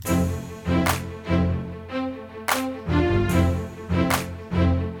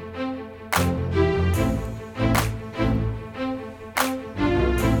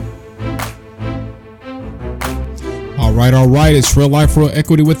All right. It's Real Life, Real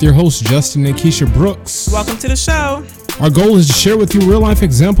Equity with your hosts, Justin and Keisha Brooks. Welcome to the show. Our goal is to share with you real-life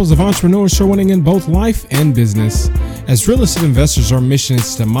examples of entrepreneurs who are winning in both life and business. As real estate investors, our mission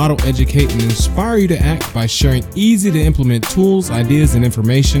is to model, educate, and inspire you to act by sharing easy-to-implement tools, ideas, and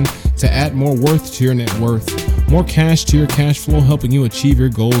information to add more worth to your net worth. More cash to your cash flow, helping you achieve your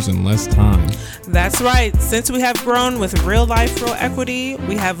goals in less time. That's right. Since we have grown with Real Life, Real Equity,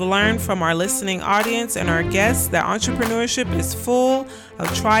 we have learned from our listening audience and our guests that entrepreneurship is full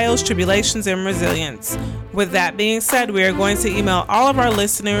of trials, tribulations, and resilience. With that being said, we are going to email all of our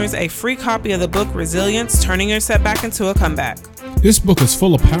listeners a free copy of the book Resilience, Turning Your Setback into a Comeback. This book is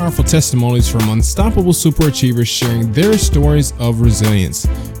full of powerful testimonies from unstoppable superachievers sharing their stories of resilience.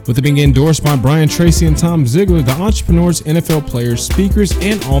 With it being endorsed by Brian Tracy and Tom Ziegler, the entrepreneurs, NFL players, speakers,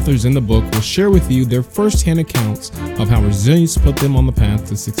 and authors in the book will share with you their firsthand accounts of how resilience put them on the path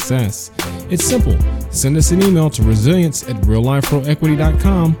to success. It's simple. Send us an email to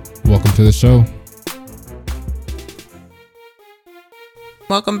resilience@realliferealequity.com. Welcome to the show.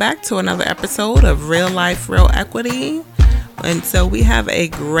 Welcome back to another episode of Real Life, Real Equity. And so we have a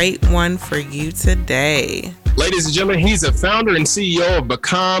great one for you today. Ladies and gentlemen, he's the founder and CEO of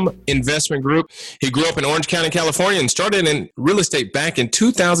Becom Investment Group. He grew up in Orange County, California, and started in real estate back in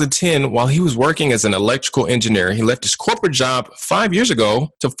 2010 while he was working as an electrical engineer. He left his corporate job 5 years ago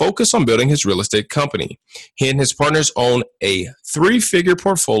to focus on building his real estate company. He and his partners own a 3-figure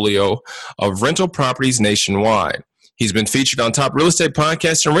portfolio of rental properties nationwide. He's been featured on top real estate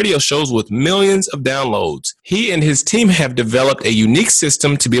podcasts and radio shows with millions of downloads. He and his team have developed a unique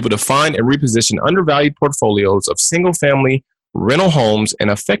system to be able to find and reposition undervalued portfolios of single-family rental homes and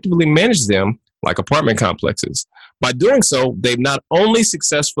effectively manage them like apartment complexes. By doing so, they've not only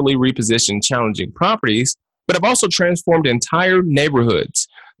successfully repositioned challenging properties, but have also transformed entire neighborhoods.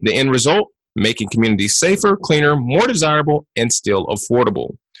 The end result, making communities safer, cleaner, more desirable, and still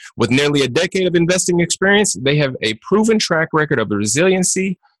affordable. With nearly a decade of investing experience, they have a proven track record of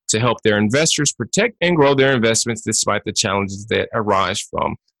resiliency to help their investors protect and grow their investments despite the challenges that arise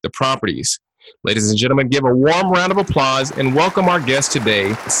from the properties. Ladies and gentlemen, give a warm round of applause and welcome our guest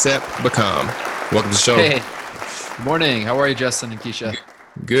today, Sep Becom. Welcome to the show. Hey, good morning. How are you, Justin and Keisha?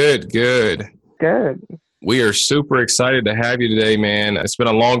 Good. Good. We are super excited to have you today, man. It's been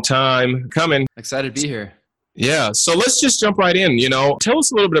a long time coming. Excited to be here. Yeah, so let's just jump right in. Tell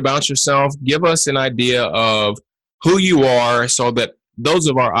us a little bit about yourself. Give us an idea of who you are so that those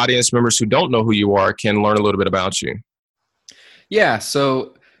of our audience members who don't know who you are can learn a little bit about you. Yeah,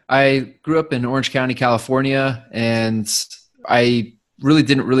 so I grew up in Orange County, California, and I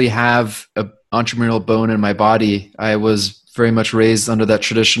didn't really have an entrepreneurial bone in my body. I was very much raised under that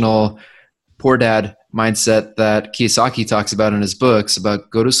traditional poor dad mindset that Kiyosaki talks about in his books about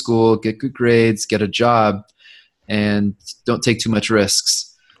go to school, get good grades, get a job, and don't take too much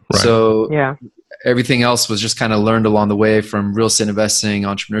risks. Right. So everything else was just kind of learned along the way from real estate investing,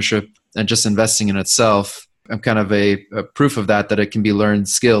 entrepreneurship, and just investing in itself. I'm kind of a proof of that it can be learned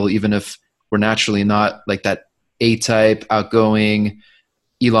skill, even if we're naturally not like that A-type, outgoing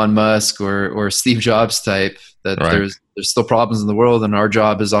Elon Musk or Steve Jobs type, that right. There's still problems in the world, and our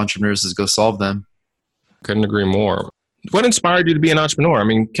job as entrepreneurs is go solve them. Couldn't agree more. What inspired you to be an entrepreneur? I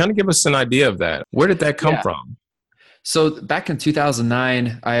mean, kind of give us an idea of that. Where did that come from? So back in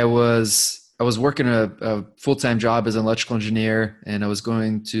 2009, I was working a full-time job as an electrical engineer, and I was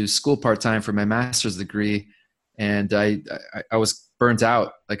going to school part-time for my master's degree. And I was burnt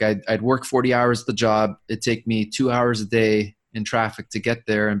out. Like I'd work 40 hours at the job. It'd take me 2 hours a day in traffic to get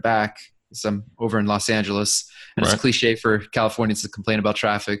there and back. So I'm over in Los Angeles, and It's a cliche for Californians to complain about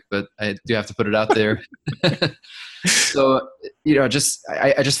traffic, but I do have to put it out there. So, I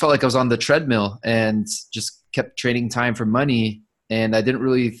just felt like I was on the treadmill and just kept trading time for money. And I didn't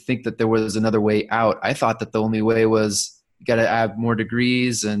really think that there was another way out. I thought that the only way was you got to add more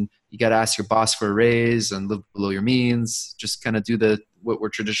degrees and you got to ask your boss for a raise and live below your means, just kind of do what we're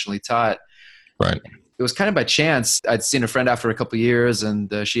traditionally taught. Right. It was kind of by chance. I'd seen a friend after a couple of years,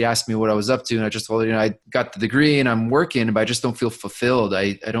 and she asked me what I was up to. And I just told her, I got the degree and I'm working, but I just don't feel fulfilled.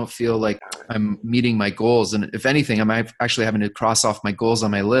 I don't feel like I'm meeting my goals. And if anything, I'm actually having to cross off my goals on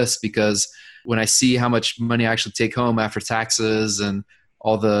my list, because when I see how much money I actually take home after taxes and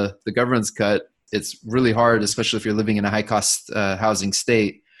all the government's cut, it's really hard, especially if you're living in a high cost housing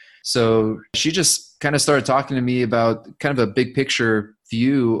state. So she just kind of started talking to me about kind of a big picture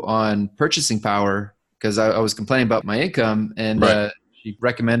view on purchasing power, because I was complaining about my income, and she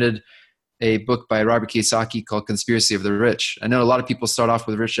recommended a book by Robert Kiyosaki called Conspiracy of the Rich. I know a lot of people start off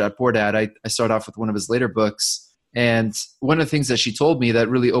with Rich Dad, Poor Dad. I started off with one of his later books, And one of the things that she told me that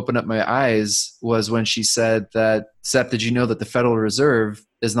really opened up my eyes was when she said that, Sep, did you know that the Federal Reserve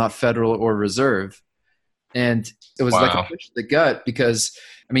is not federal or reserve? And it was like a push to the gut because,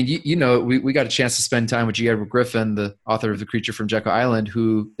 I mean, we got a chance to spend time with G. Edward Griffin, the author of The Creature from Jekyll Island,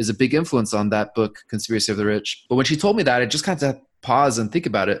 who is a big influence on that book, Conspiracy of the Rich. But when she told me that, I just kind of pause and think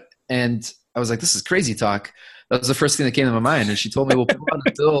about it. And I was like, this is crazy talk. That was the first thing that came to my mind. And she told me, well, pull out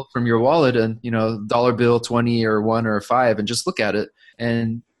a bill from your wallet and, dollar bill, 20 or 1 or 5, and just look at it.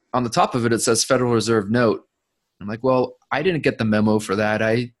 And on the top of it, it says Federal Reserve note. I'm like, well, I didn't get the memo for that.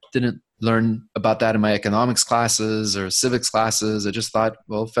 I didn't learn about that in my economics classes or civics classes. I just thought,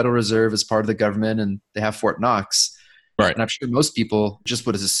 well, Federal Reserve is part of the government and they have Fort Knox. Right. And I'm sure most people just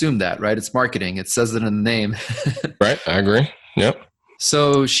would assume that, right? It's marketing. It says it in the name. Right. I agree. Yep.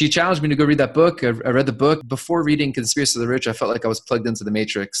 So she challenged me to go read that book. I read the book. Before reading Conspiracy of the Rich, I felt like I was plugged into the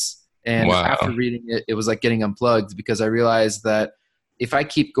Matrix. And after reading it, it was like getting unplugged because I realized that if I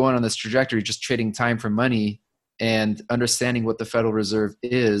keep going on this trajectory, just trading time for money and understanding what the Federal Reserve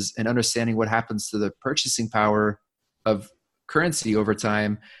is and understanding what happens to the purchasing power of currency over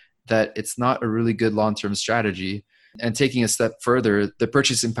time, that it's not a really good long-term strategy. And taking a step further, the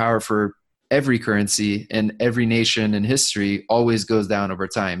purchasing power for every currency and every nation in history always goes down over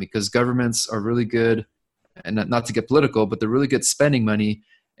time because governments are really good, and not to get political, but they're really good spending money,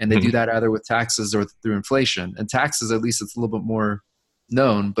 and they do that either with taxes or through inflation. And taxes, at least it's a little bit more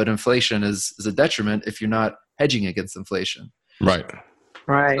known, but inflation is a detriment if you're not hedging against inflation. Right.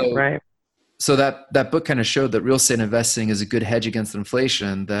 Right. So that book kind of showed that real estate investing is a good hedge against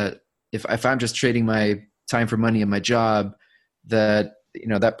inflation, that if I'm just trading my time for money in my job, that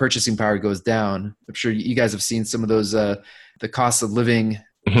that purchasing power goes down. I'm sure you guys have seen some of those, the cost of living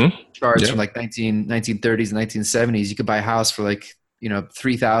charts from like 1930s and 1970s. You could buy a house for like,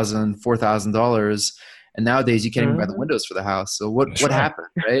 $3,000, $4,000. And nowadays you can't even buy the windows for the house. So what happened,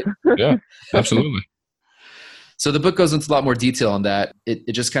 right? Yeah, absolutely. So the book goes into a lot more detail on that.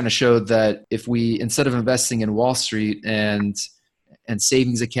 It just kind of showed that if we, instead of investing in Wall Street and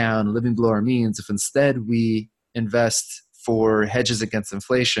savings account, living below our means, if instead we invest for hedges against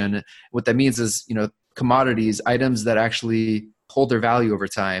inflation, what that means is, commodities, items that actually hold their value over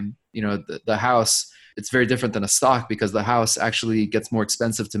time. The house, it's very different than a stock because the house actually gets more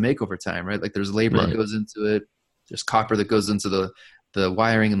expensive to make over time, right? Like there's labor that goes into it. There's copper that goes into the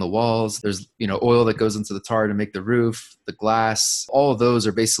wiring in the walls. There's, oil that goes into the tar to make the roof, the glass. All of those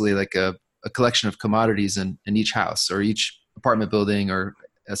are basically like a collection of commodities in each house or each apartment building or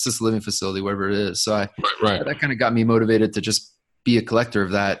assisted living facility, wherever it is. So that kind of got me motivated to just be a collector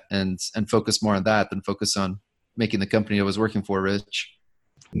of that and focus more on that than focus on making the company I was working for rich.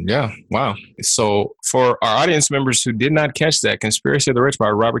 Yeah. Wow. So for our audience members who did not catch that, Conspiracy of the Rich by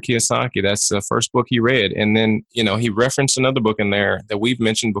Robert Kiyosaki, that's the first book he read. And then, he referenced another book in there that we've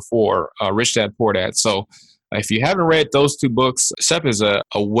mentioned before, Rich Dad Poor Dad. So if you haven't read those two books, Sep is a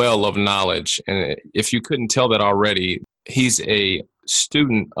well of knowledge. And if you couldn't tell that already, he's a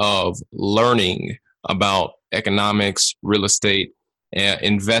student of learning about economics, real estate,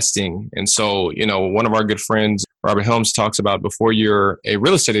 investing. And so, one of our good friends, Robert Helms, talks about before you're a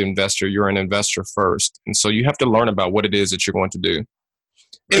real estate investor, you're an investor first. And so you have to learn about what it is that you're going to do.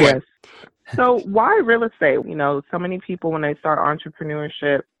 Anyway. Yes. So why real estate? So many people, when they start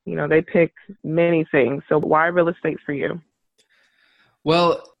entrepreneurship, they pick many things. So why real estate for you?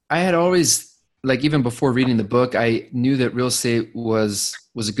 Well, I had always, even before reading the book, I knew that real estate was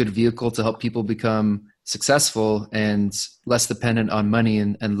a good vehicle to help people become successful and less dependent on money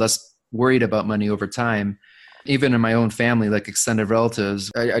and less worried about money over time. Even in my own family, like extended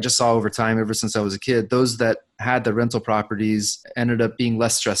relatives, I just saw over time, ever since I was a kid, those that had the rental properties ended up being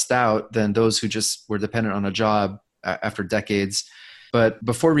less stressed out than those who just were dependent on a job after decades. But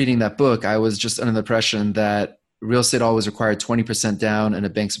before reading that book, I was just under the impression that real estate always required 20% down and a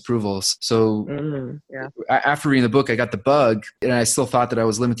bank's approvals. So after reading the book, I got the bug, and I still thought that I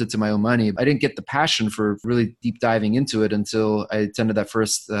was limited to my own money. I didn't get the passion for really deep diving into it until I attended that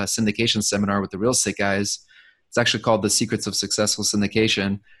first syndication seminar with the real estate guys. It's actually called The Secrets of Successful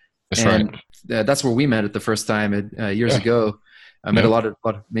Syndication. That's and right. That's where we met at the first time years ago. I met a lot of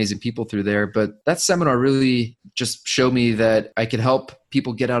amazing people through there, but that seminar really just showed me that I could help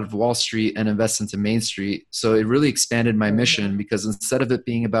people get out of Wall Street and invest into Main Street. So it really expanded my mission, because instead of it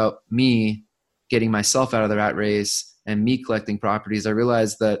being about me getting myself out of the rat race and me collecting properties, I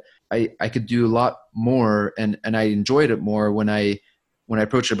realized that I could do a lot more, and I enjoyed it more when I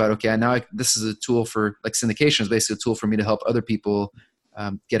approached it about, okay, now this is a tool for, like, syndication is basically a tool for me to help other people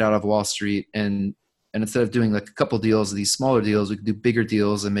get out of Wall Street. And instead of doing like a couple deals, these smaller deals, we could do bigger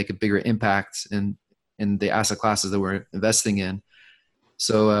deals and make a bigger impact in in the asset classes that we're investing in.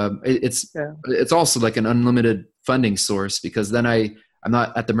 So it's also like an unlimited funding source, because then I'm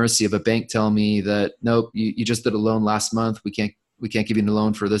not at the mercy of a bank telling me that, nope, you just did a loan last month. We can't give you a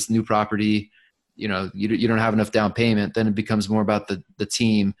loan for this new property. You don't have enough down payment. Then it becomes more about the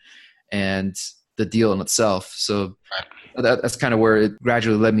team and the deal in itself. So that's kind of where it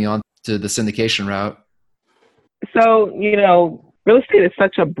gradually led me on to the syndication route. So, real estate is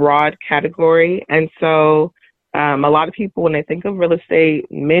such a broad category. And so a lot of people, when they think of real estate,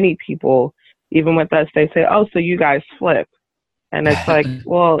 many people, even with us, they say, oh, so you guys flip. And it's like,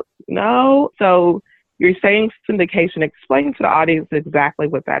 well, no. So you're saying syndication. Explain to the audience exactly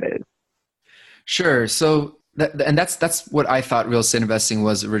what that is. Sure. So that's what I thought real estate investing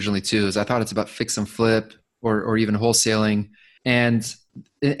was originally too, is I thought it's about fix and flip or even wholesaling. And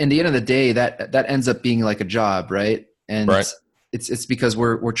in the end of the day, that ends up being like a job, right? And it's because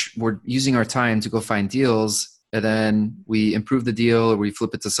we're using our time to go find deals, and then we improve the deal or we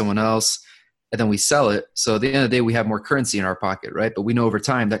flip it to someone else, and then we sell it. So at the end of the day, we have more currency in our pocket, right? But we know over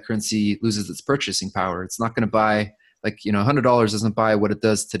time that currency loses its purchasing power. It's not going to buy, like, $100 doesn't buy what it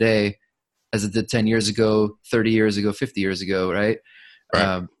does today as it did 10 years ago, 30 years ago, 50 years ago, right?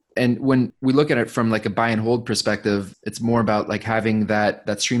 And when we look at it from like a buy and hold perspective, it's more about like having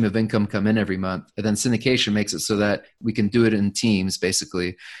that stream of income come in every month. And then syndication makes it so that we can do it in teams,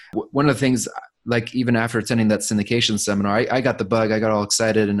 basically. One of the things, like even after attending that syndication seminar, I got the bug. I got all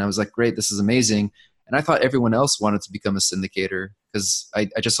excited and I was like, great, this is amazing. And I thought everyone else wanted to become a syndicator because I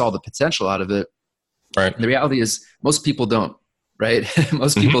just saw the potential out of it. Right. And the reality is most people don't, right?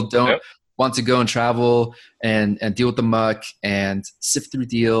 Most people don't want to go and travel and deal with the muck and sift through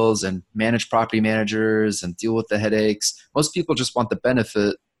deals and manage property managers and deal with the headaches. Most people just want the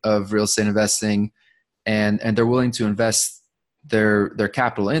benefit of real estate investing, and they're willing to invest their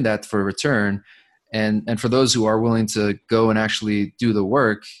capital in that for a return. And for those who are willing to go and actually do the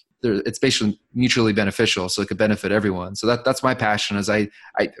work, it's basically mutually beneficial, so it could benefit everyone. So that's my passion. Is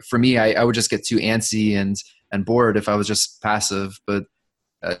for me, I would just get too antsy and bored if I was just passive, but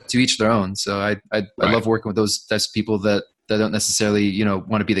to each their own. So I love working with those types of people that don't necessarily,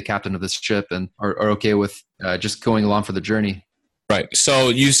 want to be the captain of this ship and are okay with just going along for the journey. Right. So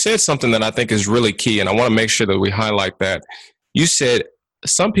you said something that I think is really key, and I want to make sure that we highlight that. You said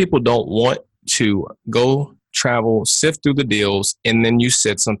some people don't want to go travel, sift through the deals, and then you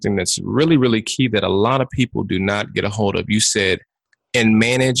said something that's really, really key that a lot of people do not get a hold of. You said, and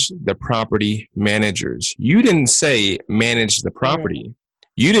manage the property managers. You didn't say manage the property.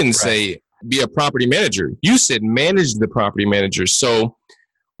 You didn't say be a property manager. You said manage the property managers. So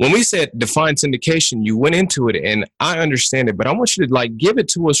when we said define syndication, you went into it, and I understand it, but I want you to give it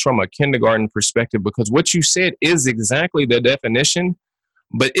to us from a kindergarten perspective, because what you said is exactly the definition,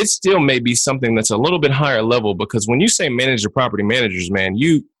 but it still may be something that's a little bit higher level, because when you say manage the property managers, man,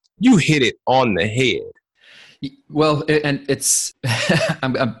 you hit it on the head. Well, and it's,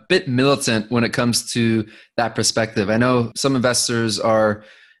 I'm a bit militant when it comes to that perspective. I know some investors are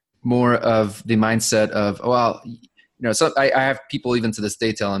more of the mindset of, so I have people even to this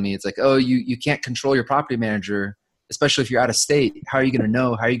day telling me, it's like, oh, you can't control your property manager, especially if you're out of state. How are you going to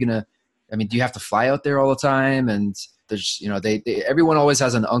know? How are you going to, do you have to fly out there all the time? And there's, everyone always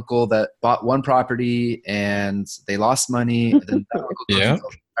has an uncle that bought one property and they lost money. And then that uncle goes to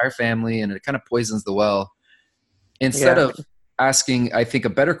the entire family, and it kind of poisons the well. Instead of asking, I think a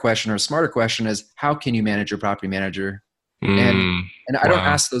better question or a smarter question is, how can you manage your property manager? And I don't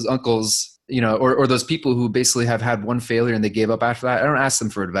ask those uncles, or those people who basically have had one failure and they gave up after that. I don't ask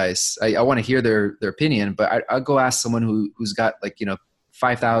them for advice. I want to hear their opinion, but I'll go ask someone who's got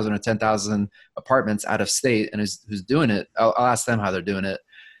 5,000 or 10,000 apartments out of state and who's doing it. I'll ask them how they're doing it.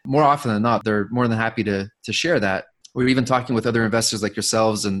 More often than not, they're more than happy to share that. We're even talking with other investors like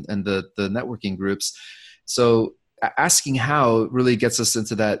yourselves and the networking groups. So asking how really gets us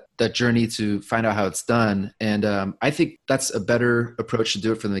into that journey to find out how it's done. And I think that's a better approach to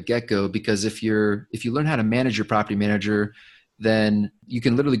do it from the get-go, because if you learn how to manage your property manager, then you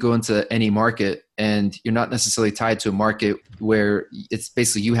can literally go into any market, and you're not necessarily tied to a market where it's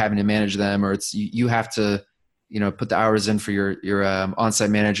basically you having to manage them, or it's you have to put the hours in for your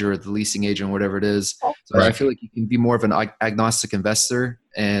on-site manager or the leasing agent, whatever it is. So I feel like you can be more of an agnostic investor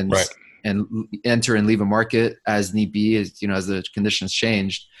and enter and leave a market as need be, as the conditions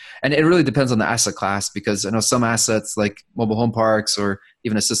changed. And it really depends on the asset class, because I know some assets like mobile home parks or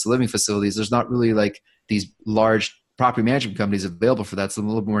even assisted living facilities, there's not really these large property management companies available for that. It's a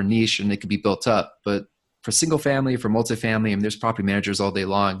little more niche and it could be built up. But for single family, for multifamily, there's property managers all day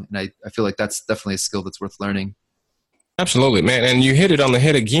long. And I feel like that's definitely a skill that's worth learning. Absolutely, man. And you hit it on the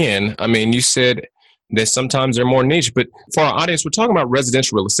head again. You said that sometimes they're more niche. But for our audience, we're talking about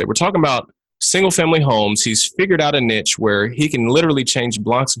residential real estate. We're talking about single family homes. He's figured out a niche where he can literally change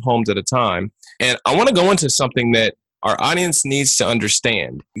blocks of homes at a time. And I want to go into something that our audience needs to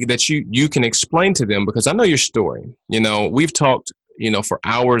understand, that you can explain to them, because I know your story. We've talked, for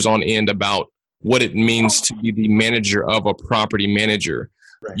hours on end about what it means to be the manager of a property manager.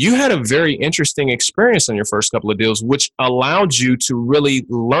 Right. You had a very interesting experience on your first couple of deals, which allowed you to really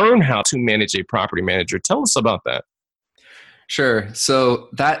learn how to manage a property manager. Tell us about that. Sure. So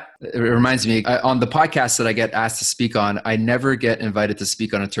it reminds me, on the podcast that I get asked to speak on, I never get invited to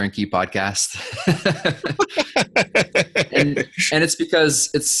speak on a turnkey podcast. and it's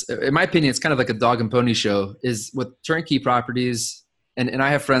because in my opinion, it's kind of like a dog and pony show. Is with turnkey properties, and I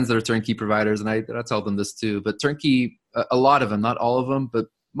have friends that are turnkey providers, and I tell them this too, but turnkey, a lot of them, not all of them, but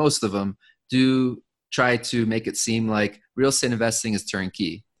most of them do try to make it seem like real estate investing is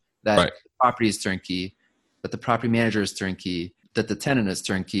turnkey, that right. The property is turnkey, that the property manager is turnkey, that the tenant is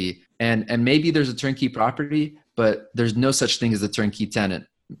turnkey. And maybe there's a turnkey property, but there's no such thing as a turnkey tenant.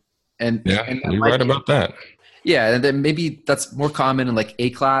 And you're right about that. Yeah. And then maybe that's more common in like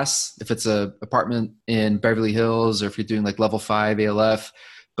A class, if it's a apartment in Beverly Hills, or if you're doing like level 5 ALF.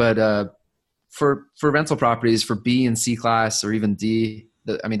 But for rental properties, for B and C class, or even D,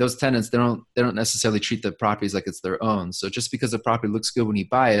 those tenants, they don't necessarily treat the properties like it's their own. So just because the property looks good when you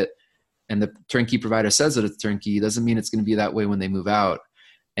buy it, and the turnkey provider says that it's turnkey, doesn't mean it's going to be that way when they move out.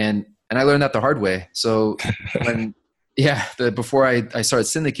 And I learned that the hard way. So before I started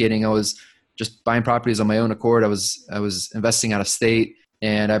syndicating, I was just buying properties on my own accord. I was investing out of state,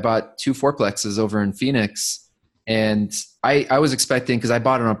 and I bought 2 fourplexes over in Phoenix. And I was expecting, because I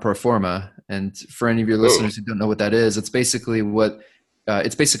bought it on pro forma. And for any of your listeners who don't know what that is, it's basically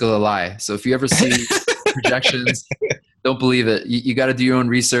it's basically a lie. So if you ever see projections, don't believe it. You got to do your own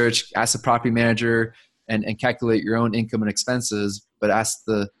research, ask the property manager and calculate your own income and expenses, but ask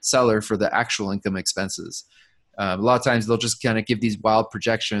the seller for the actual income and expenses. A lot of times they'll just kind of give these wild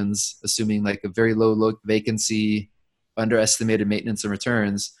projections, assuming like a very low vacancy, underestimated maintenance and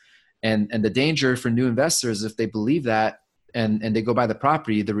returns. And the danger for new investors, if they believe that and they go buy the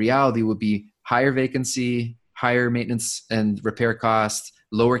property, the reality would be higher vacancy, higher maintenance and repair costs,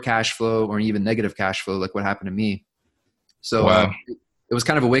 lower cash flow, or even negative cash flow, like what happened to me. So wow. It was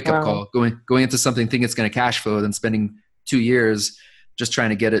kind of a wake-up call, going into something thinking it's going to cash flow, then spending 2 years just trying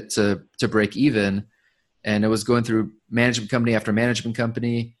to get it to break even. And it was going through management company after management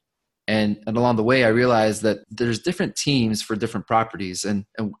company. And along the way, I realized that there's different teams for different properties. And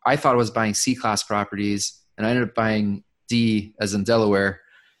I thought I was buying C-class properties, and I ended up buying D, as in Delaware.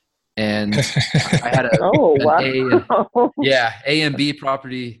 And I had A and B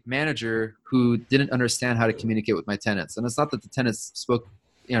property manager who didn't understand how to communicate with my tenants. And it's not that the tenants spoke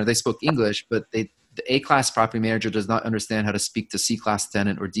English, but the A-class property manager does not understand how to speak to C-class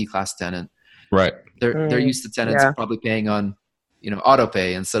tenant or D-class tenant. Right. They're used to tenants probably paying on, auto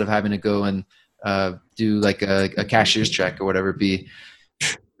pay instead of having to go and do like a cashier's check or whatever it be.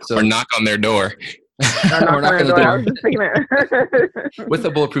 So, or knock on their door. Or knock on the door. I was just thinking that. With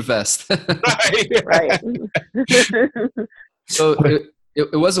a bulletproof vest. Right. So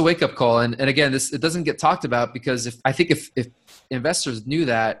it was a wake-up call. And again, it doesn't get talked about, because if investors knew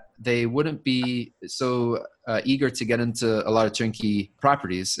that, they wouldn't be so eager to get into a lot of turnkey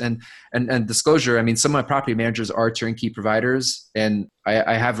properties. And disclosure, some of my property managers are turnkey providers, and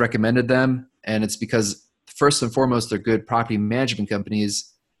I have recommended them. And it's because first and foremost, they're good property management companies,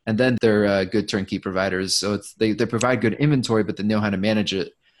 and then they're good turnkey providers. So they provide good inventory, but they know how to manage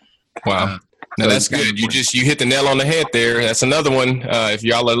it. Wow. No, that's good. You hit the nail on the head there. That's another one. If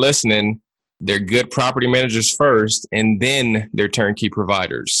y'all are listening, they're good property managers first, and then they're turnkey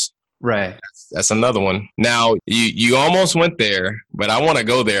providers. Right. That's another one. Now, you almost went there, but I want to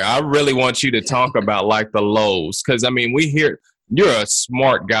go there. I really want you to talk about like the lows, because we hear you're a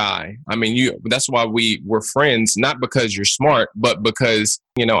smart guy. That's why we're friends, not because you're smart, but because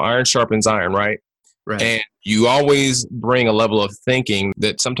iron sharpens iron, right? Right. And you always bring a level of thinking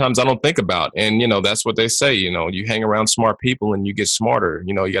that sometimes I don't think about. And, that's what they say, you hang around smart people and you get smarter.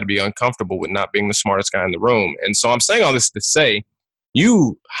 You got to be uncomfortable with not being the smartest guy in the room. And so I'm saying all this to say,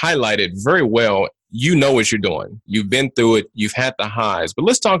 you highlighted very well, you know what you're doing. You've been through it. You've had the highs. But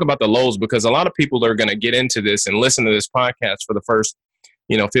let's talk about the lows, because a lot of people are going to get into this and listen to this podcast for the first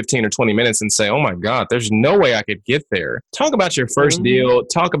 15 or 20 minutes and say, oh my God, there's no way I could get there. Talk about your first deal.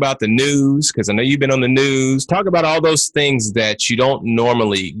 Talk about the news, because I know you've been on the news. Talk about all those things that you don't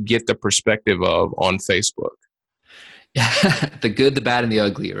normally get the perspective of on Facebook. The good, the bad, and the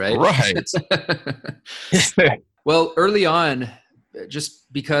ugly, right? Right. Well, early on,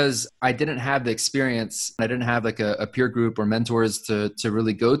 just because I didn't have the experience. I didn't have like a peer group or mentors to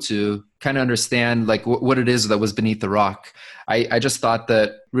really go to kind of understand like what it is that was beneath the rock. I just thought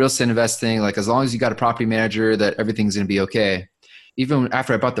that real estate investing, like as long as you got a property manager, that everything's going to be okay. Even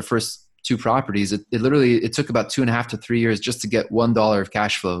after I bought the first 2 properties, it took about 2.5 to 3 years just to get $1 of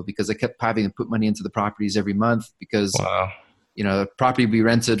cash flow, because I kept having to put money into the properties every month because, the property would be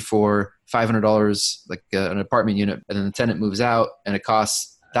rented for $500, like an apartment unit, and then the tenant moves out and it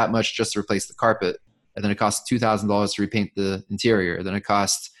costs that much just to replace the carpet. And then it costs $2,000 to repaint the interior. Then it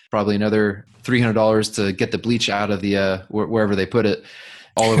costs probably another $300 to get the bleach out of the, wherever they put it,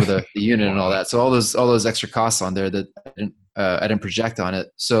 all over the unit and all that. So all those extra costs on there that I didn't project on it.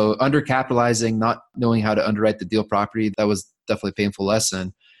 So undercapitalizing, not knowing how to underwrite the deal property, that was definitely a painful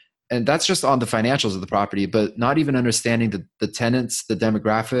lesson. And that's just on the financials of the property, but not even understanding the tenants, the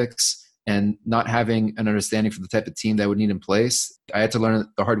demographics, and not having an understanding for the type of team that I would need in place. I had to learn it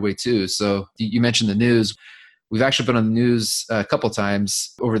the hard way too. So you mentioned the news. We've actually been on the news a couple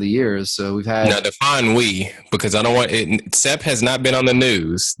times over the years. So we've had... Now define we, because I don't want it. Sep has not been on the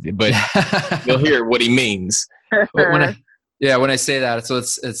news, but you'll hear what he means. When I say that, so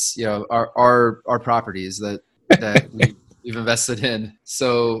it's our properties that we've invested in.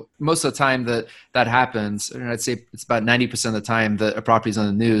 So most of the time that happens, and I'd say it's about 90% of the time that a property is on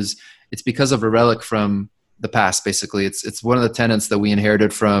the news, it's because of a relic from the past. Basically, it's one of the tenants that we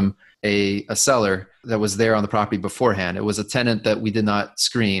inherited from a seller that was there on the property beforehand. It was a tenant that we did not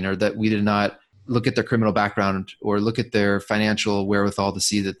screen, or that we did not look at their criminal background or look at their financial wherewithal to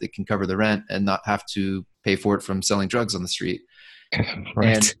see that they can cover the rent and not have to pay for it from selling drugs on the street.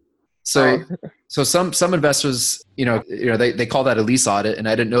 Right. And so some investors, they call that a lease audit, and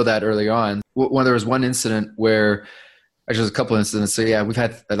I didn't know that early on. When there was one incident where, actually, a couple incidents. So yeah, we've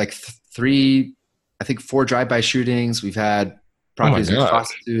had like 4 drive-by shootings. We've had properties with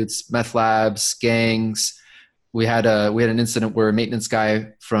prostitutes, meth labs, gangs. We had an incident where a maintenance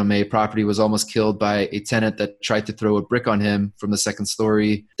guy from a property was almost killed by a tenant that tried to throw a brick on him from the second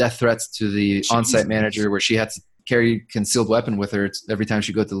story. Death threats to the on-site manager, where she had to carry concealed weapon with her every time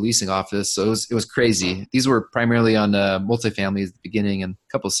she go to the leasing office. So it was crazy. These were primarily on multifamilies at the beginning and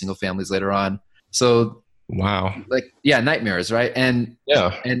a couple of single families later on. So wow, nightmares, right? And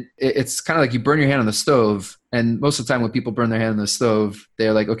it's kind of like you burn your hand on the stove. And most of the time when people burn their hand on the stove,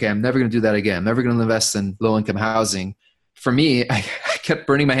 they're like, okay, I'm never going to do that again. I'm never going to invest in low-income housing. For me, I kept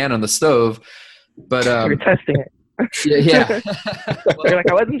burning my hand on the stove, but you're testing it. Yeah. You're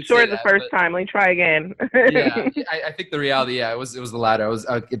like, I wasn't sure the first time. Let me try again. I think the reality, it was the latter.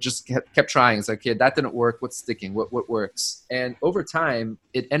 It just kept trying. It's like, okay, that didn't work. What's sticking? What works? And over time,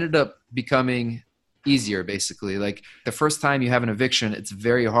 it ended up becoming easier. Basically, like the first time you have an eviction, it's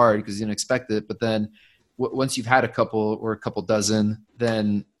very hard because you didn't expect it. But then once you've had a couple or a couple dozen,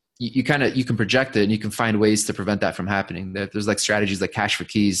 then you can project it and you can find ways to prevent that from happening. There's like strategies like cash for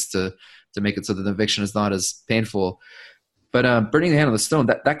keys to make it so that the eviction is not as painful. But burning the hand on the stone,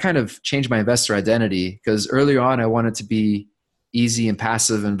 that kind of changed my investor identity, because earlier on I wanted to be easy and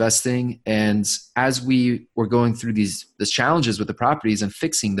passive investing. And as we were going through these challenges with the properties and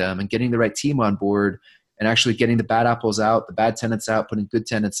fixing them and getting the right team on board and actually getting the bad apples out, the bad tenants out, putting good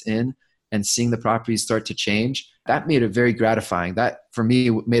tenants in, and seeing the properties start to change, that made it very gratifying. That for me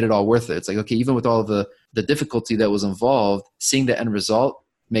made it all worth it. It's like, okay, even with all the difficulty that was involved, seeing the end result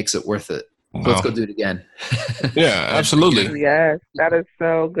makes it worth it. Wow. So let's go do it again. Yeah, absolutely. Yes, that is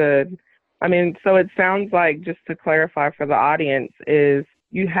so good. I mean, so it sounds like, just to clarify for the audience, is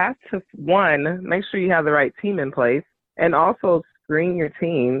you have to, one, make sure you have the right team in place, and also screen your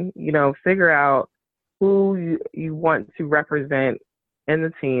team, figure out who you want to represent in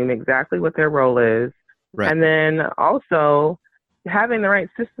the team, exactly what their role is. Right. And then also having the right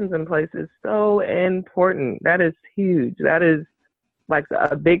systems in place is so important. That is huge. That is like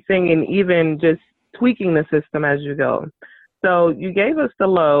a big thing, and even just tweaking the system as you go. So you gave us the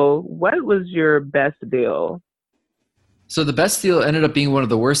low. What was your best deal? So the best deal ended up being one of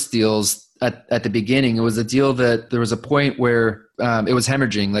the worst deals at the beginning. It was a deal that there was a point where it was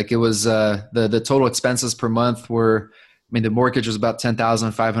hemorrhaging. Like it was the total expenses per month were, the mortgage was about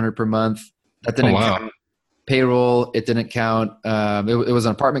 $10,500 per month. That didn't count payroll. It didn't count. It was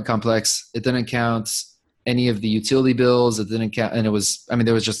an apartment complex. It didn't count any of the utility bills. It didn't count. And it was,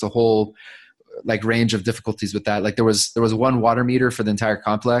 there was just a whole like range of difficulties with that. Like there was one water meter for the entire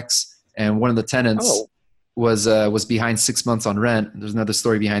complex, and one of the tenants was behind 6 months on rent. There's another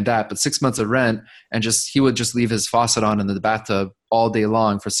story behind that, but 6 months of rent, and he would just leave his faucet on in the bathtub all day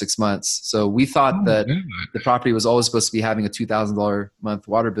long for 6 months. So we thought that the property was always supposed to be having a $2,000 a month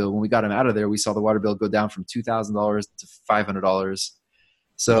water bill. When we got him out of there, we saw the water bill go down from $2,000 to $500.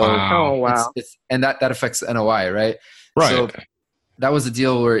 So and that affects the NOI, right? Right. So that was the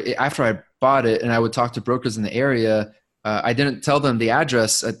deal where after I bought it and I would talk to brokers in the area, I didn't tell them the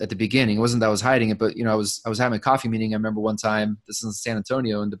address at the beginning. It wasn't that I was hiding it, but I was having a coffee meeting. I remember one time, this is in San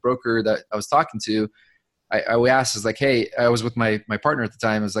Antonio, and the broker that I was talking to, I asked, is like, hey, I was with my partner at the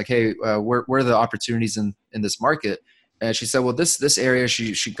time. I was like, hey, where are the opportunities in this market? And she said, well, this area,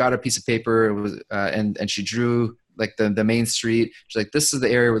 she got a piece of paper, it was, and she drew like the main street. She's like, this is the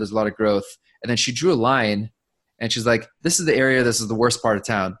area where there's a lot of growth. And then she drew a line, and she's like, this is the area, this is the worst part of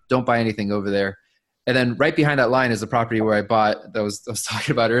town. Don't buy anything over there. And then right behind that line is the property where I bought that I was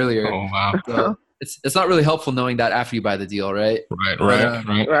talking about earlier. Oh, wow. So it's not really helpful knowing that after you buy the deal, right?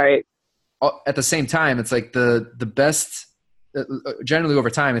 Right. At the same time, it's like the best, generally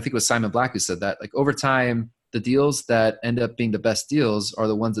over time, I think it was Simon Black who said that, like over time, the deals that end up being the best deals are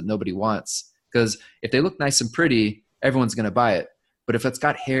the ones that nobody wants. Because if they look nice and pretty, everyone's going to buy it. But if it's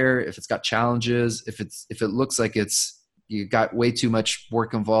got hair, if it's got challenges, if it looks like you got way too much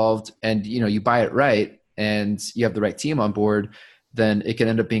work involved, and you buy it right and you have the right team on board, then it can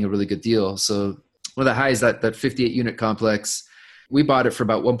end up being a really good deal. So one of the highs, that 58 unit complex, we bought it for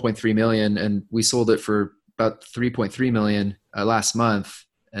about 1.3 million and we sold it for about 3.3 million last month.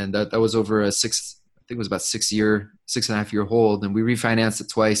 And that was over I think it was about 6.5 year hold. And we refinanced it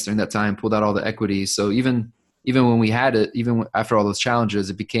twice during that time, pulled out all the equity. So even when we had it, even after all those challenges,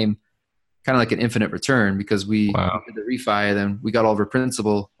 it became kind of like an infinite return because we did the refi, then we got all of our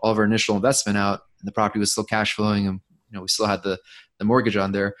principal, all of our initial investment out, and the property was still cash flowing, and we still had the mortgage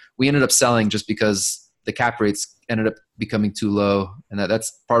on there. We ended up selling just because the cap rates ended up becoming too low, and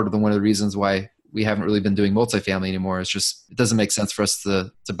that's part of one of the reasons why we haven't really been doing multifamily anymore. It's just it doesn't make sense for us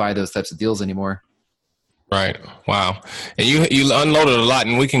to buy those types of deals anymore. Right. Wow. And you unloaded a lot,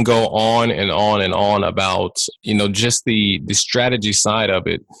 and we can go on and on and on about, just the strategy side of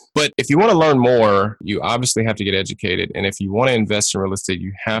it. But if you want to learn more, you obviously have to get educated. And if you want to invest in real estate,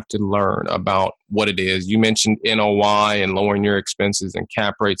 you have to learn about what it is. You mentioned NOI and lowering your expenses and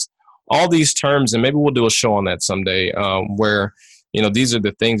cap rates, all these terms. And maybe we'll do a show on that someday where, these are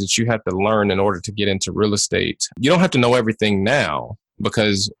the things that you have to learn in order to get into real estate. You don't have to know everything now.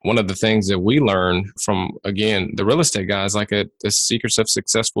 Because one of the things that we learn from, again, the real estate guys, like the secrets of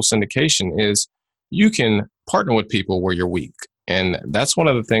successful syndication, is you can partner with people where you're weak. And that's one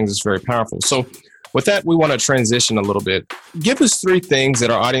of the things that's very powerful. So with that, we want to transition a little bit. Give us 3 things that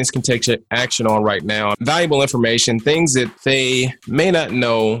our audience can take action on right now. Valuable information, things that they may not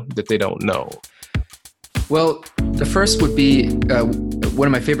know that they don't know. Well, the first would be one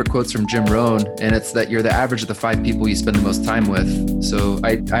of my favorite quotes from Jim Rohn, and it's that you're the average of the 5 people you spend the most time with. So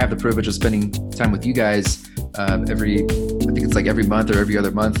I have the privilege of spending time with you guys I think it's like every month or every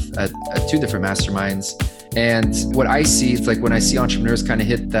other month at 2 different masterminds. And what I see, it's like when I see entrepreneurs kind of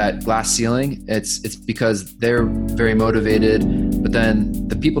hit that glass ceiling, it's because they're very motivated, but then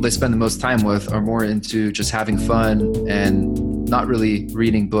the people they spend the most time with are more into just having fun and not really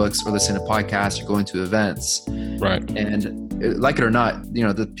reading books or listening to podcasts or going to events. Right. And like it or not,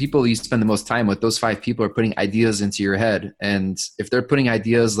 the people you spend the most time with, those 5 people are putting ideas into your head. And if they're putting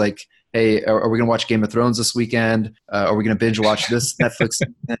ideas like, hey, are we going to watch Game of Thrones this weekend? Are we going to binge watch this Netflix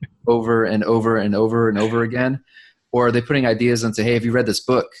over and over and over and over again? Or are they putting ideas into, hey, have you read this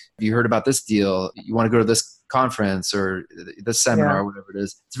book? Have you heard about this deal? You want to go to this conference or this seminar or whatever it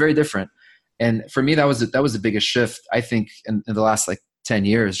is? It's very different. And for me, that was the biggest shift, I think, in the last 10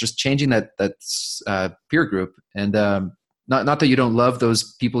 years, just changing that peer group. And not that you don't love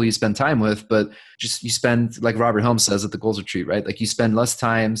those people you spend time with, but just you spend, like Robert Helms says at the Goals Retreat, right? Like you spend less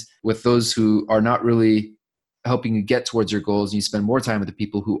times with those who are not really helping you get towards your goals. And you spend more time with the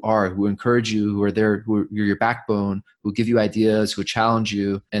people who encourage you, who are there, who are your backbone, who give you ideas, who challenge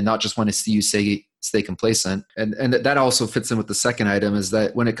you, and not just want to see you stay complacent. And that also fits in with the second item, is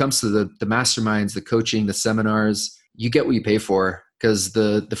that when it comes to the masterminds, the coaching, the seminars, you get what you pay for. Because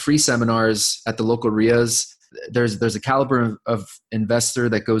the free seminars at the local RIAs, there's a caliber of investor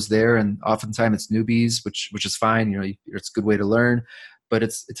that goes there, and oftentimes it's newbies, which is fine. It's a good way to learn, but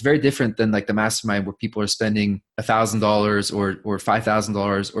it's very different than like the mastermind where people are spending $1,000 or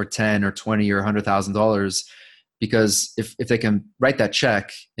 $5,000 or $10 or $20 or $100,000, because if they can write that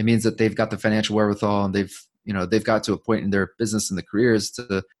check, it means that they've got the financial wherewithal, and they've got to a point in their business and the careers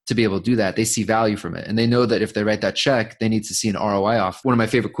to be able to do that. They see value from it, and they know that if they write that check, they need to see an ROI off. One of my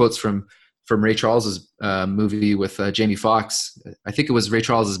favorite quotes from from Ray Charles's movie with Jamie Foxx. I think it was Ray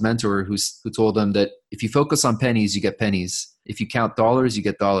Charles's mentor who told him that if you focus on pennies, you get pennies. If you count dollars, you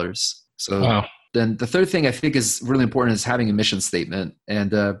get dollars. So Wow. then the third thing I think is really important is having a mission statement.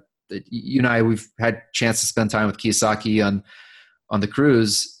 And you and I, we've had a chance to spend time with Kiyosaki on the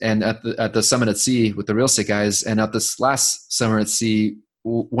cruise and at the Summit at Sea with the real estate guys. And at this last summer at sea,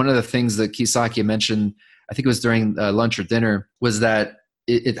 one of the things that Kiyosaki mentioned, I think it was during lunch or dinner, was that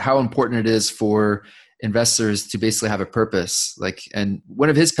how important it is for investors to basically have a purpose. And one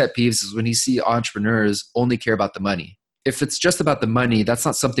of his pet peeves is when he sees entrepreneurs only care about the money. If it's just about the money, that's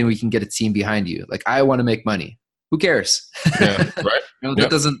not something we can get a team behind you. Like, I want to make money. Who cares? Yeah, right.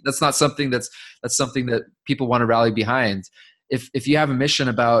 That's not something that's something that people want to rally behind. If you have a mission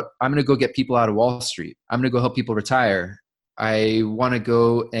about, I'm going to go get people out of Wall Street, I'm going to go help people retire, I want to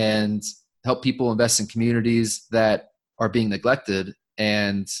go and help people invest in communities that are being neglected,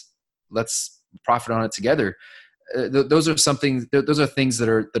 and let's profit on it together. Those are things that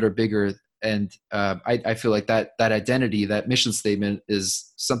are bigger. And I feel like that identity, that mission statement,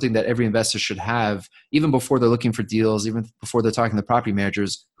 is something that every investor should have, even before they're looking for deals, even before they're talking to property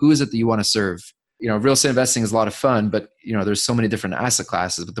managers. Who is it that you want to serve? Real estate investing is a lot of fun, but there's so many different asset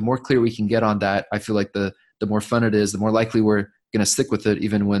classes. But the more clear we can get on that, I feel like the more fun it is, the more likely we're going to stick with it,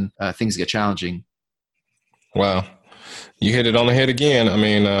 even when things get challenging. Wow. You hit it on the head again. I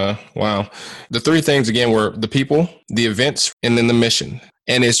mean, wow. The three things again were the people, the events, and then the mission.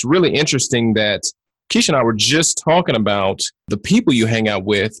 And it's really interesting that Keisha and I were just talking about the people you hang out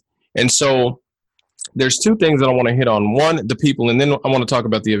with. And so there's two things that I want to hit on. One, the people, and then I want to talk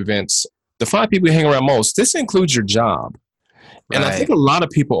about the events. The 5 people you hang around most, this includes your job. And I think a lot of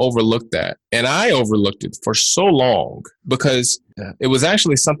people overlook that. And I overlooked it for so long because it was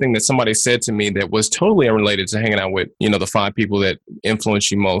actually something that somebody said to me that was totally unrelated to hanging out with, the 5 people that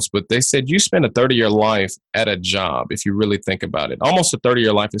influence you most. But they said you spend a third of your life at a job, if you really think about it. Almost a third of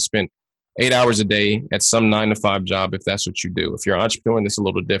your life is spent 8 hours a day at some 9-to-5 job, if that's what you do. If you're an entrepreneur, it's a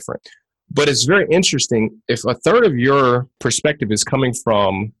little different. But it's very interesting. If a third of your perspective is coming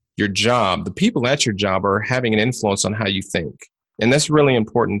from your job, the people at your job are having an influence on how you think. And that's really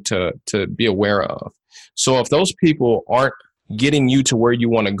important to be aware of. So if those people aren't getting you to where you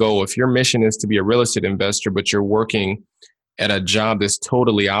want to go, if your mission is to be a real estate investor, but you're working at a job that's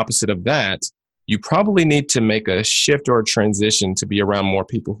totally opposite of that, you probably need to make a shift or a transition to be around more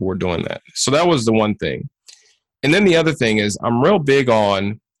people who are doing that. So that was the one thing. And then the other thing is I'm real big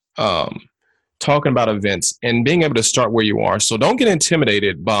on talking about events and being able to start where you are. So don't get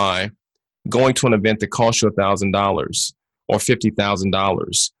intimidated by going to an event that costs you $1,000 or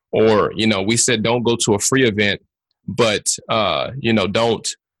 $50,000. Or, we said don't go to a free event, but, and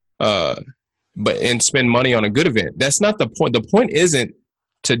spend money on a good event. That's not the point. The point isn't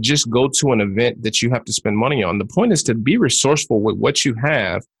to just go to an event that you have to spend money on. The point is to be resourceful with what you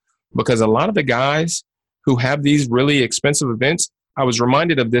have, because a lot of the guys who have these really expensive events, I was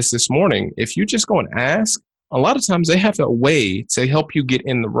reminded of this morning. If you just go and ask, a lot of times they have a way to help you get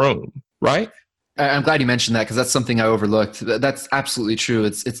in the room, right? I'm glad you mentioned that because that's something I overlooked. That's absolutely true.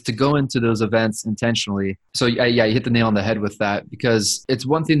 It's to go into those events intentionally. So yeah, you hit the nail on the head with that, because it's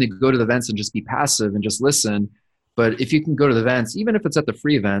one thing to go to the events and just be passive and just listen. But if you can go to the events, even if it's at the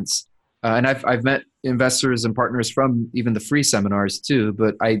free events, and I've met investors and partners from even the free seminars too.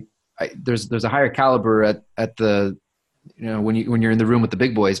 But there's a higher caliber at the when you're in the room with the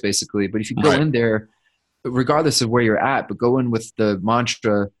big boys basically. But if you go in there, regardless of where you're at, but go in with the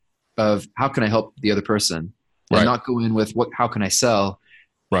mantra of how can I help the other person, and not go in with how can I sell.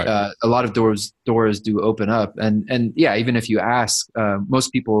 Right. A lot of doors do open up, and yeah, even if you ask,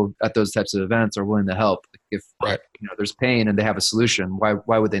 most people at those types of events are willing to help. If there's pain and they have a solution,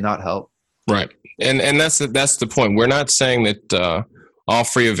 why would they not help? Right. And that's the point. We're not saying that all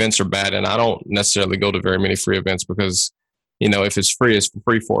free events are bad, and I don't necessarily go to very many free events because if it's free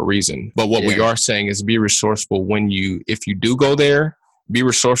for a reason. But what we are saying is be resourceful if you do go there. Be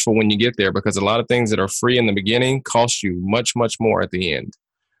resourceful when you get there, because a lot of things that are free in the beginning cost you much, much more at the end.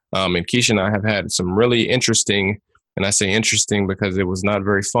 And Keisha and I have had some really interesting, and I say interesting because it was not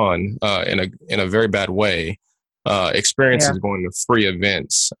very fun in a very bad way, experiences going to free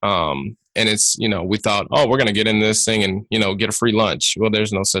events. And it's, we thought, we're going to get in this thing and, get a free lunch. Well,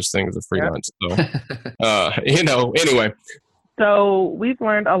 there's no such thing as a free lunch. So, anyway. So we've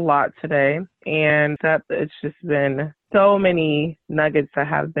learned a lot today, and it's just been so many nuggets that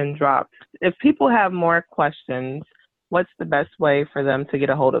have been dropped. If people have more questions, what's the best way for them to get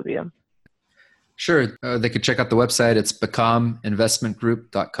a hold of you? Sure. They could check out the website. It's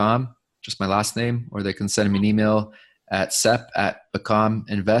becominvestmentgroup.com, just my last name, or they can send me an email at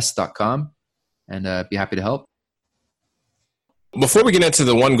sep@becominvest.com. and be happy to help. Before we get into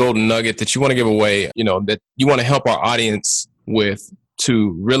the one golden nugget that you want to give away, that you want to help our audience with,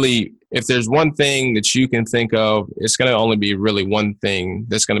 to really, if there's one thing that you can think of, it's going to only be really one thing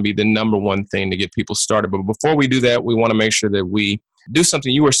that's going to be the number one thing to get people started. But before we do that, we want to make sure that we do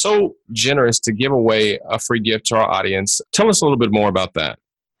something. You were so generous to give away a free gift to our audience. Tell us a little bit more about that.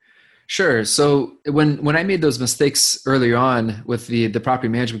 Sure. So when I made those mistakes earlier on with the property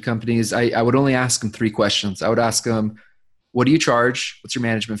management companies, I would only ask them 3 questions. I would ask them, what do you charge? What's your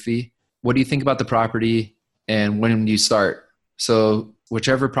management fee? What do you think about the property? And when do you start? So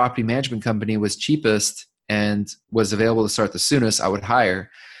whichever property management company was cheapest and was available to start the soonest, I would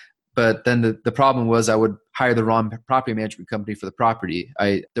hire. But then the problem was I would hire the wrong property management company for the property.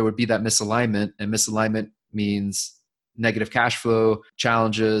 There would be that misalignment, and misalignment means negative cash flow,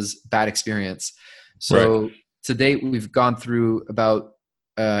 challenges, bad experience. So Right. To date, we've gone through about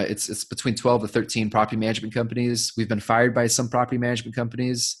it's between 12 to 13 property management companies. We've been fired by some property management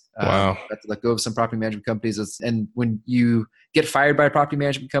companies. Wow. Had to let go of some property management companies. And when you get fired by a property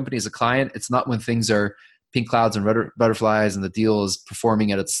management company as a client, it's not when things are pink clouds and butterflies and the deal is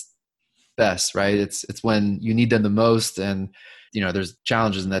performing at its best, right? It's when you need them the most, and there's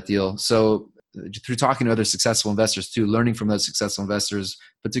challenges in that deal. So through talking to other successful investors too, learning from those successful investors,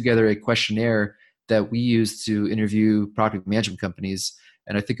 put together a questionnaire that we use to interview property management companies.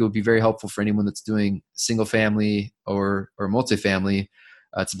 And I think it would be very helpful for anyone that's doing single family or multifamily.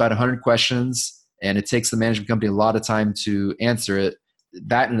 It's about 100 questions, and it takes the management company a lot of time to answer it.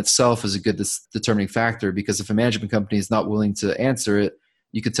 That in itself is a good determining factor, because if a management company is not willing to answer it,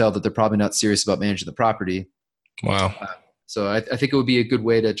 you could tell that they're probably not serious about managing the property. Wow. So I think it would be a good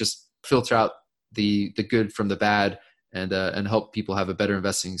way to just filter out the good from the bad, and help people have a better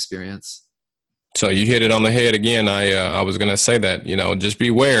investing experience. So you hit it on the head again. I was going to say that, just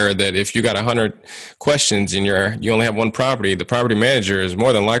beware that if you got 100 questions and you only have one property, the property manager is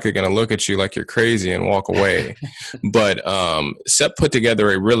more than likely going to look at you like you're crazy and walk away. But Sep put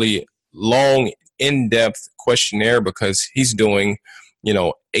together a really long, in-depth questionnaire, because he's doing,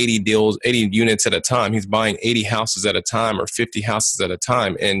 80 deals, 80 units at a time. He's buying 80 houses at a time, or 50 houses at a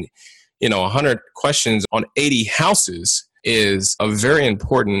time. And, 100 questions on 80 houses is a very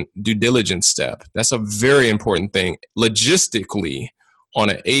important due diligence step. That's a very important thing. Logistically,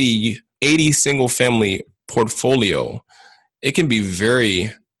 on an 80 single family portfolio, it can be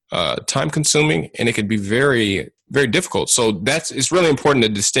very time consuming, and it can be very, very difficult. So it's really important to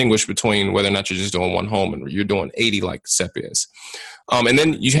distinguish between whether or not you're just doing one home and you're doing 80 like Sep is. And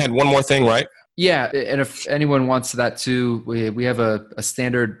then you had one more thing, right? Yeah, and if anyone wants that too, we have a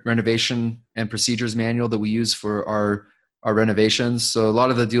standard renovation and procedures manual that we use for our renovations. So a lot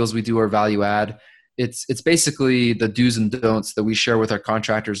of the deals we do are value add. It's basically the do's and don'ts that we share with our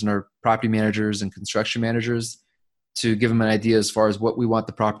contractors and our property managers and construction managers, to give them an idea as far as what we want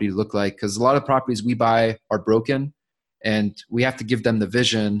the property to look like. Because a lot of properties we buy are broken, and we have to give them the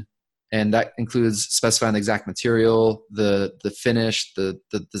vision, and that includes specifying the exact material, the finish, the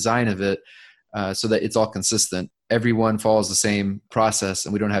design of it, so that it's all consistent. Everyone follows the same process,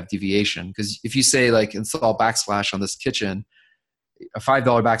 and we don't have deviation. Because if you say like install backsplash on this kitchen, a $5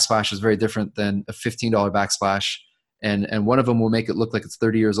 backsplash is very different than a $15 backsplash. And one of them will make it look like it's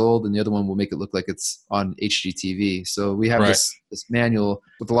 30 years old, and the other one will make it look like it's on HGTV. So we have Right. this manual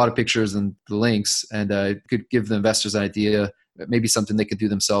with a lot of pictures and the links, and could give the investors an idea, maybe something they could do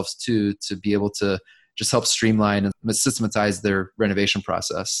themselves too, to be able to just help streamline and systematize their renovation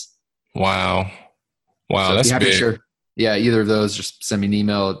process. Wow. So That's happy big. to share. Yeah, either of those, just send me an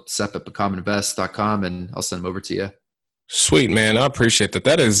email at sep@becominvest.com, and I'll send them over to you. Sweet, man. I appreciate that.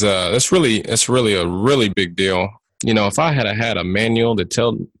 That's really a really big deal. If I had a manual that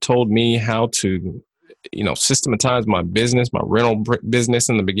told me how to, systematize my business, my rental business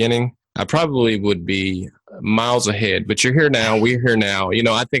in the beginning, I probably would be miles ahead. But you're here now. We're here now.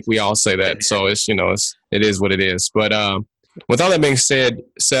 I think we all say that. So it is what it is. But with all that being said,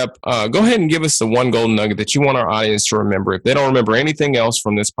 Sep, go ahead and give us the one golden nugget that you want our audience to remember. If they don't remember anything else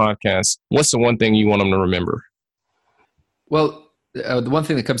from this podcast, what's the one thing you want them to remember? Well, the one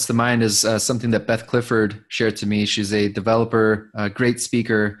thing that comes to mind is something that Beth Clifford shared to me. She's a developer, a great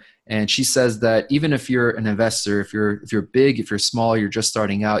speaker, and she says that even if you're an investor, if you're big, if you're small, you're just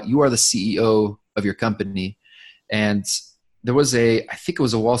starting out, you are the CEO of your company. And there was I think it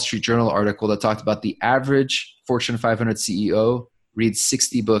was a Wall Street Journal article that talked about the average Fortune 500 CEO reads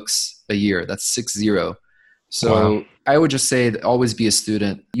 60 books a year. That's 60. So Wow. I would just say that always be a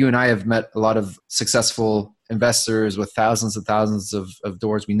student. You and I have met a lot of successful investors with thousands and thousands of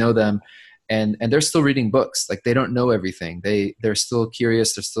doors. We know them, and they're still reading books. Like, they don't know everything. They're still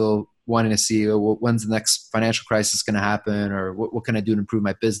curious. They're still wanting to see when's the next financial crisis going to happen, or what can I do to improve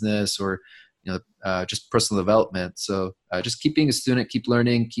my business, or just personal development. So just keep being a student, keep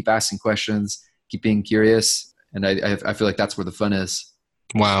learning, keep asking questions, keep being curious, and I feel like that's where the fun is.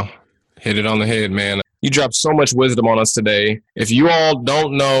 Wow, hit it on the head, man. You dropped so much wisdom on us today. If you all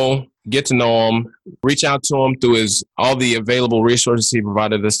don't know, get to know him, reach out to him through all the available resources he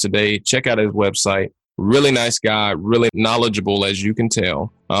provided us today. Check out his website. Really nice guy, really knowledgeable, as you can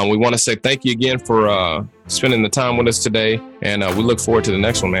tell. We want to say thank you again for spending the time with us today, and we look forward to the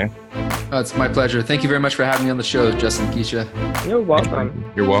next one, man. Oh, it's my pleasure. Thank you very much for having me on the show, Justin, Keisha. You're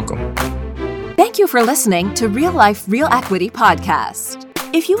welcome. You're welcome. Thank you for listening to Real Life, Real Equity podcast.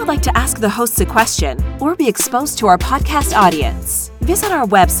 If you would like to ask the hosts a question or be exposed to our podcast audience, visit our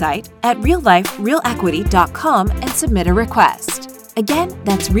website at realliferealequity.com and submit a request. Again,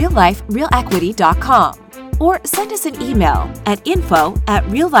 that's realliferealequity.com. Or send us an email at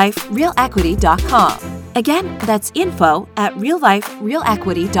info@realliferealequity.com. Again, that's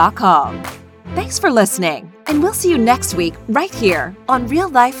info@realliferealequity.com. Thanks for listening, and we'll see you next week right here on Real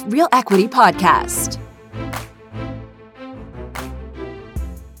Life, Real Equity podcast.